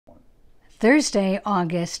Thursday,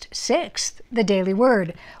 August 6th, the Daily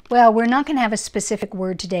Word. Well, we're not going to have a specific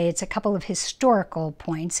word today. It's a couple of historical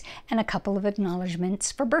points and a couple of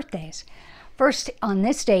acknowledgments for birthdays. First, on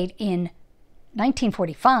this date in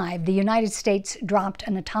 1945, the United States dropped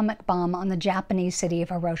an atomic bomb on the Japanese city of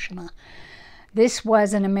Hiroshima. This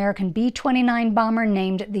was an American B-29 bomber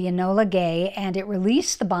named the Enola Gay, and it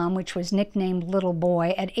released the bomb, which was nicknamed Little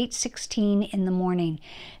Boy, at 8:16 in the morning.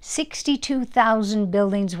 62,000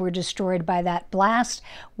 buildings were destroyed by that blast,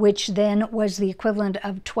 which then was the equivalent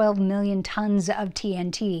of 12 million tons of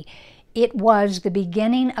TNT. It was the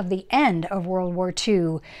beginning of the end of World War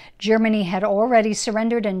II. Germany had already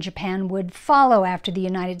surrendered, and Japan would follow after the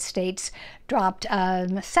United States dropped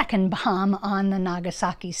a second bomb on the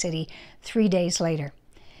Nagasaki city 3 days later.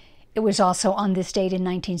 It was also on this date in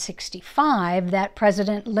 1965 that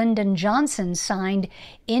President Lyndon Johnson signed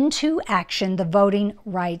into action the Voting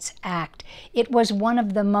Rights Act. It was one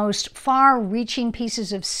of the most far-reaching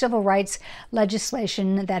pieces of civil rights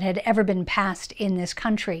legislation that had ever been passed in this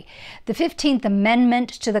country. The 15th Amendment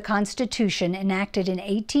to the Constitution, enacted in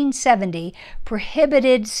 1870,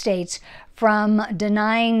 prohibited states from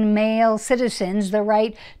denying male citizens the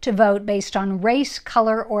right to vote based on race,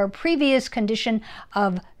 color, or previous condition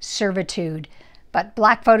of servitude. But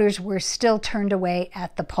black voters were still turned away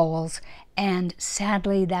at the polls, and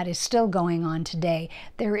sadly that is still going on today.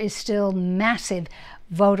 There is still massive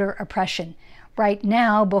voter oppression. Right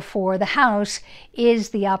now, before the House is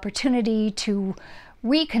the opportunity to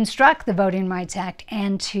reconstruct the Voting Rights Act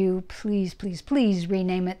and to please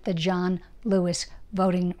rename it the John Lewis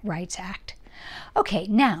Voting Rights Act. Okay,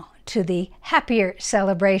 now to the happier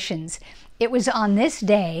celebrations. It was on this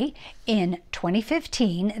day in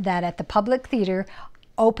 2015 that at the Public Theater,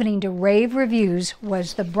 opening to rave reviews,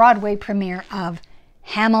 was the Broadway premiere of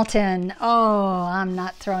Hamilton. Oh, I'm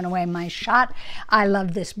not throwing away my shot. I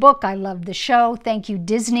love this book. I love the show. Thank you,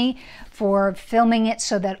 Disney, for filming it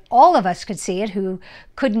so that all of us could see it who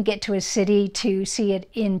couldn't get to a city to see it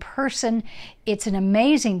in person. It's an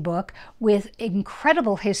amazing book with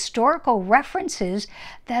incredible historical references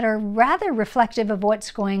that are rather reflective of what's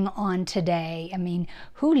going on today. I mean,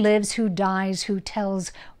 who lives, who dies, who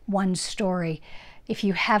tells one story? If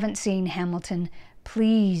you haven't seen Hamilton,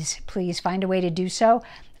 please find a way to do so.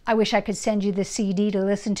 I wish I could send you the CD to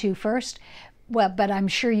listen to first, but I'm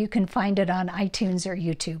sure you can find it on iTunes or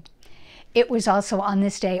YouTube. It was also on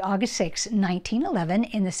this day, August 6, 1911,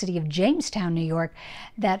 in the city of Jamestown, New York,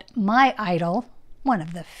 that my idol, one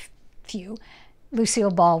of the few,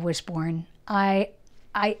 Lucille Ball, was born. I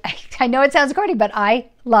know it sounds corny, but I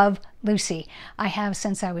love Lucy. I have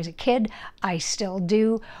since I was a kid. I still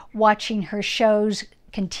do. Watching her shows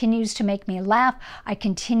continues to make me laugh. I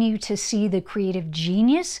continue to see the creative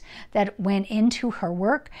genius that went into her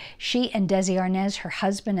work. She and Desi Arnaz, her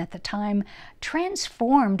husband at the time,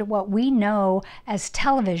 transformed what we know as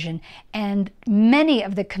television, and many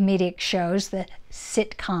of the comedic shows, the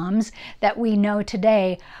sitcoms that we know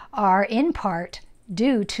today, are in part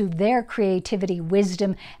due to their creativity,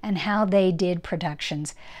 wisdom, and how they did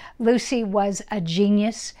productions. Lucy was a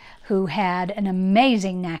genius who had an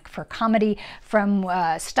amazing knack for comedy, from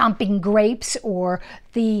stomping grapes, or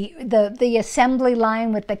the assembly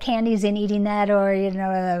line with the candies and eating that, or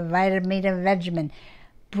the vitamin regimen.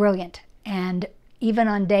 Brilliant. And even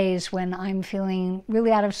on days when I'm feeling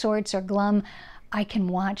really out of sorts or glum, I can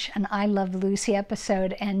watch an I Love Lucy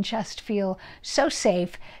episode and just feel so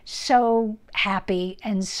safe, so happy,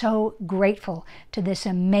 and so grateful to this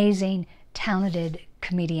amazing, talented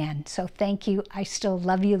comedian. So thank you. I still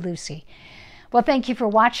love you, Lucy. Well, thank you for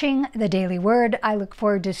watching The Daily Word. I look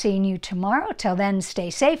forward to seeing you tomorrow. Till then, stay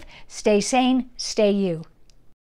safe, stay sane, stay you.